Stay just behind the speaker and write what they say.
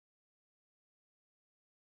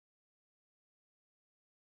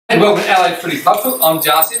Welcome to Adelaide Footy Pub Talk. I'm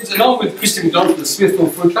Darcy and I'm with Christian McDonald from the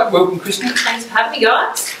Smithfield Foot Club. Welcome, Christian. Thanks for having me,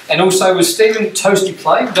 guys. And also with Stephen Toasty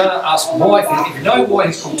Play. Don't ask why, if you know why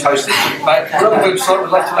he's called Toasty, mate, we're on the website,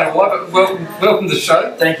 we'd like to know why, but welcome to the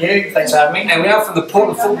show. Thank you, thanks for having me. And we are from the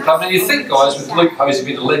Portland Football Club. Now you think, guys, with Luke Posey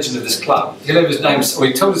being a legend of this club, he'll have his name, or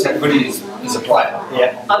he tells us how good he is as a player.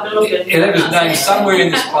 Yeah. I've been looking. He'll have his name somewhere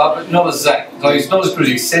in this club, but not as Zach. So he's not as good as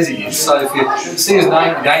he says he is. So if you see his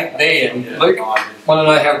name, it ain't there. And Luke, want to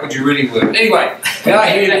know how good you really were. Anyway, we are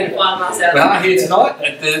here tonight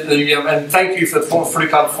at and thank you for the Portland Footy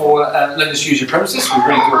Club for letting us use your premises. We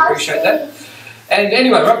really do appreciate that. And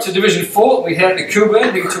anyway, we're up to Division 4. We had the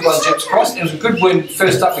Kilburn, we took on Jeps Cross. It was a good win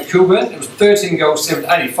first up to Kilburn. It was 13 goals,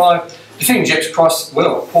 7-85. Defending Jeps Cross,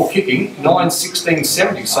 well, poor kicking,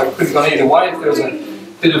 9-16-70. So it could have gone either way if there was a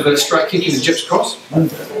bit of a straight kick into Jeps Cross.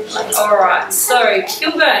 Alright, so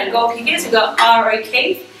Kilburn goal kickers, we've got R.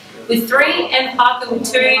 O'Keefe with 3, M. Parker with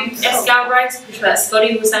 2, S. Galbraith, which that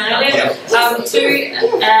Scotty was saying earlier, with 2,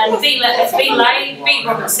 and B. Lay, B.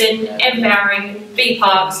 Robertson, M. Bowring, B.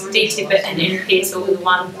 Parks, D. Tippett, and N. Pearce all with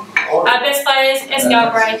 1. Best players, S.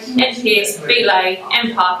 Galbraith, N. Pearce, B. Lay,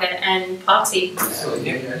 M. Parker, and Parksy.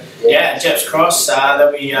 Yeah, Jeps Cross,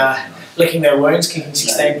 they'll be licking their wounds, kicking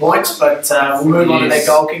 16 points, but we'll move on to their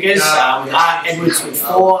goal kickers. With R. Edwards with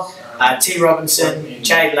 4, T. Robinson,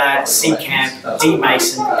 J. Ladd, C. Camp, D.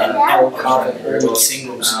 Mason, and L. Carver with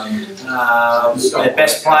singles. Their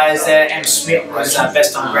best players there, M. Smith was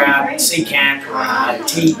best on ground, C. Camp,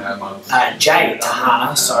 J.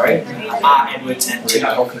 Tahana, R. Edwards, and T.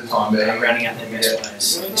 Hawkins rounding out their best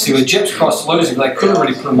players. See, with Jeps Cross losing, they couldn't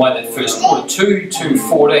really put them away that first quarter,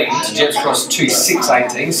 2-14 to Jeps Cross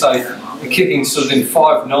 2-6-18. So the kicking sort of in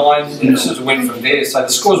 5-9 and sort of went from there. So the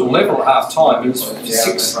scores were level at half time. It was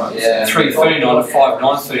 6-3-39 to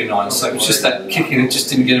 5-9-39. So it was just that kicking that just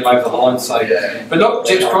didn't get them over the line. So, but look,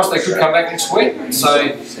 Jeps Cross, they could come back next week. So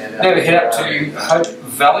now we head up to Hope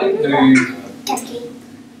Valley, who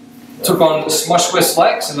took on Smosh West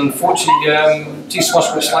Lakes, and unfortunately,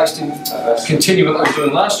 Smosh West Lakes didn't continue what they were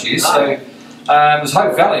doing last year. So it was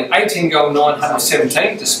Hope Valley, 18 goal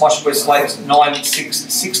 917 to Smosh West Lakes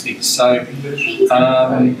 9-6-60. So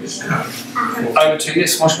over to you,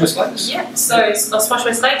 Smosh West Lakes. Yeah, so Smosh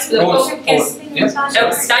West Lakes, we've got goal kickers,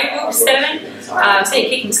 Stable 7, so you're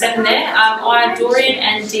kicking 7 there, I. Dorian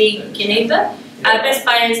and D. Geneva. Best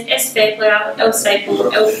players, S. Fairclough, L.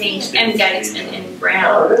 Staple, L. King, M. Gates, and N.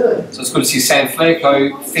 Brown. So it's good to see Sam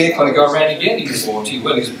Fairclough go around again. He's well in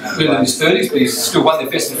his 30s, but he's still won the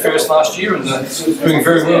best and fairest last year and doing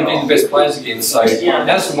very well and being the best players again. So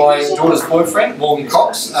as for my daughter's boyfriend, Morgan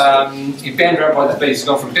Cox, he banned her up by the Bs. He's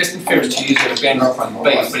gone from best and fairest 2 years ago to banned her up by the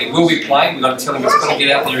Bs, but he will be playing. We've got to tell him he's got to get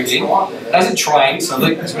out there again. He hasn't trained, so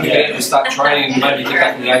he's going to get out and start training and maybe get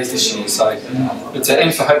back in the A's this year. So it's an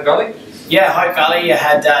M for Hope Valley. Yeah, Hope Valley, you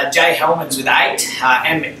had J. Hellmans with 8,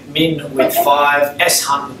 M. Min with 5, S.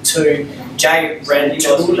 Hunt with 2, J. Red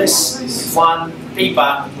Toulis with 1, B.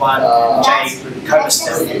 Bart with 1, J.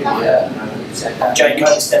 Covestep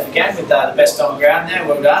again with the best on ground there,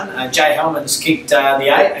 well done. J. Hellmans kicked the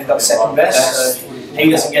 8 and got second best, so he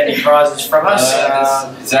doesn't get any prizes from us.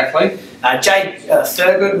 Exactly. J.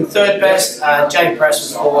 Thurgood with 3rd best, J. Press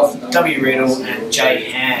was 4th, W. Riddle and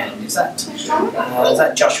J. Hand. Is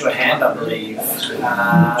that Joshua Hand, I believe?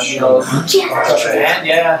 Joshua Hand,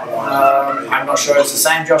 yeah. I'm not sure it's the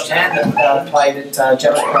same Josh Hand that played at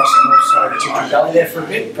Jeps Cross and also Chicken Valley there for a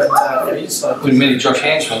bit, but it is. With many Josh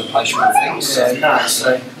Hands from the place from things. Yeah, no,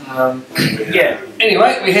 so. Yeah.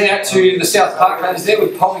 Anyway, we head out to the South Park Runners there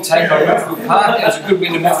with Polney taking on Millfield Park. It was a good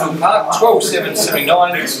win to Millfield Park,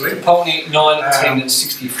 12-7-79, Polney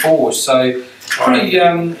 9-10-64. So pretty,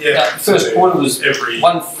 first quarter was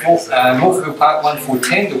Millfield Park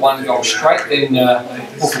 1-4-10 to 1 goal straight. Then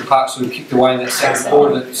Millfield Park sort of kicked away in that second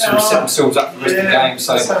quarter that sort of set themselves up for the rest of the game.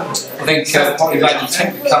 So I think probably made an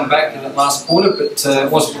attempt to come back in that last quarter, but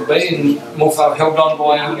it wasn't to be, and Millfield held on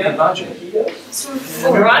by a good margin.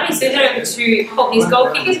 Alrighty, so head over to Hockney's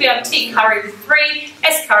goal kickers. We have T. Curry with 3,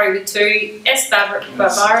 S. Curry with 2, S.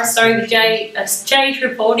 Barbaras, with J.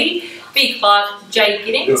 Tripaldi, B. Clark, J.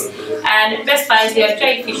 Giddings, and best players we have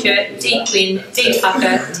J. Fisher, D. Quinn, D.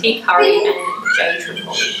 Tucker, T. Curry, and J.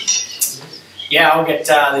 Tripaldi. Yeah, I'll get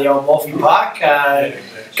the old Morphy Park.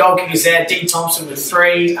 Goal kickers there, D. Thompson with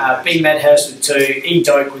 3, B. Medhurst with 2, E.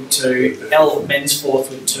 Doak with 2, L. Mensforth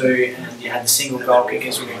with 2, and you had the single goal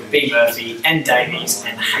kickers with B. Murphy, N. Davies,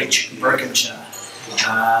 and H. Brokenshire.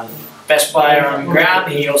 Best player on the ground,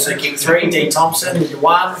 he also kicked 3, D. Thompson with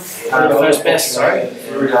 1, first best, sorry,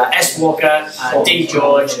 S. Walker, D.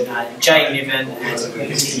 George, J. Niven,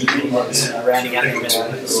 and T. rounding out the best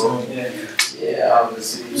players.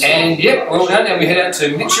 And yep, well done. And we head out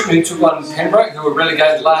to Mitcham, who took on Pembroke, who were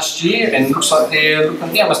relegated last year, and looks like they're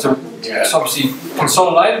looking, must have obviously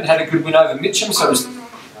consolidated and had a good win over Mitcham. So it was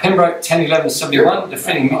Pembroke 10-11-71,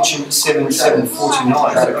 defending Mitcham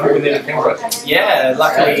 7-7-49. So good win there to Pembroke. Yeah,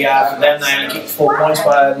 luckily for them, they only kicked 4 points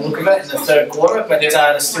by the look of it in the third quarter, but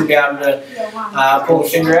to still be able to pull the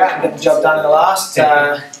finger out and get the job done in the last.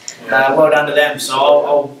 Well done to them,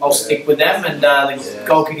 so I'll stick with them. And the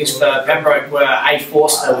goal kickers for Pembroke were A.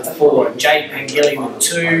 Forster with 4, Jay Pangilly with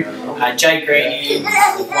 2, Jay Greeny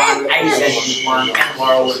with 1, A. Zenny with 1, Ann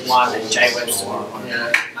Worrell with 1, and Jay Webster with 1.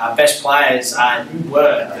 Best players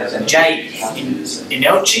were Jay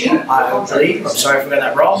Inelchi, I believe, I'm sorry if I got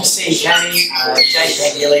that wrong, C. Canny, Jay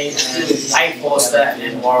Pangilly, and A. Forster, and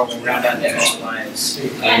Ann Worrell will round out their best players.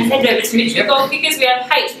 And head over to Mitcham goal kickers. We have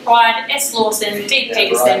H. Pride, S. Lawson, D.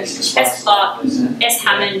 Peterson, S. Clark, S.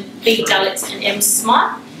 Hammond, B. Dallix, and M.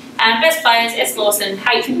 Smart. And best players, S. Lawson,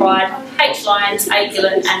 H. Pride, H. Lyons, A.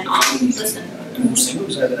 Gillen, and R. Listen. All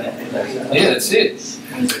singles over there. Yeah, that's it.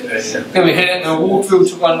 Then we head out to Walkville,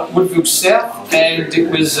 took on Woodville South, and it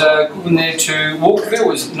was good in there to Walkville. It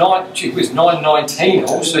was 9-19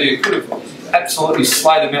 all, so you could have absolutely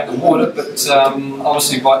slayed them out the water, but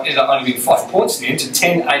obviously ended up only being 5 points in the end to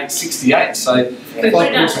 10-8-68. So we put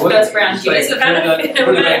it down to the first round. You guys have had a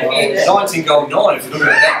 19-9 if you look at it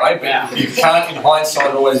that way, but you can't in hindsight,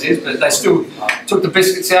 it always is, but they still took the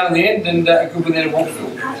biscuits out in the end, and a good win there to Walkville.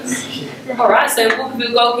 Alright, so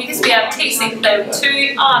Walkerville goal kickers, we have T. Sinclair with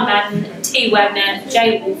 2, R. Madden, T. Wagner,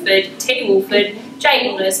 J. Wolford, T. Wolford, J.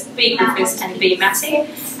 Inglis, B. Griffiths, and B. Massey.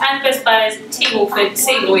 And best players, T. Wolford,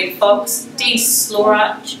 C. Lloyd Fox, D.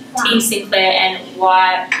 Slora, T. Sinclair, and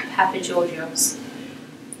Y. Papageorgios.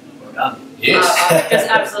 Well done. Yes. Just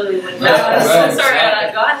absolutely wouldn't know. I'm so sorry about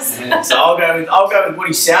that, guys. So I'll go with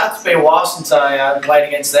Woody South. It's been a while since I played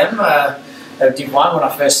against them. They were Div 1 when I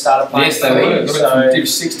first started playing. Yes, they were. So Div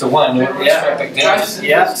 6 to 1. Yeah, back down.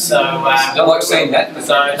 Yeah. So don't like seeing that.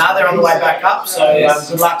 So now they're on the way back up. So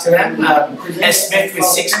good luck to them. S. Smith with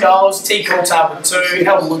 6 goals, T. Coulthard with 2,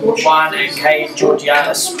 Elwood with 1, and K.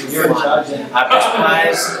 Georgiadis with 1. Best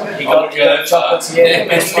players, he got the chocolates again.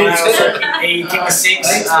 Best players, he kicked a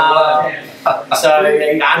 6. So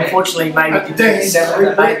unfortunately, maybe didn't get 7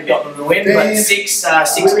 that maybe got them the win, but 6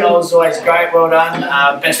 goals is always great. Well done.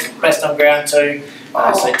 Best on ground too.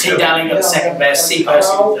 So T. Darling got the second best, C.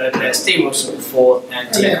 Percy the third best, D. Wilson the fourth,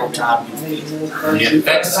 and T. Coulthard with the fifth. Yeah,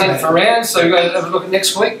 that's it for round. So we're going to have a look at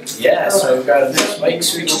next week. Yeah, so we'll go to next week's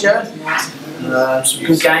fixture. Some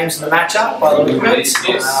good games in the matchup by the look of it.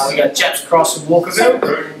 We got Japs Cross and Walkerville,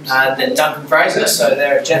 then Duncan Fraser, so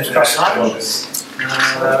they're at Japs Cross home.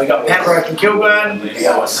 We got Pembroke and Kilburn,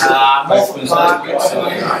 Morpham Park,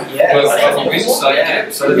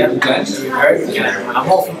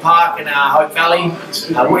 Morpham Park and Hope Valley,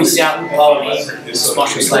 Woody South and Polony,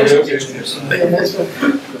 Smosh Station.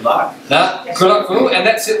 Good luck. Good luck, Will, and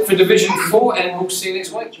that's it for Division 4, and we'll see you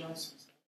next week.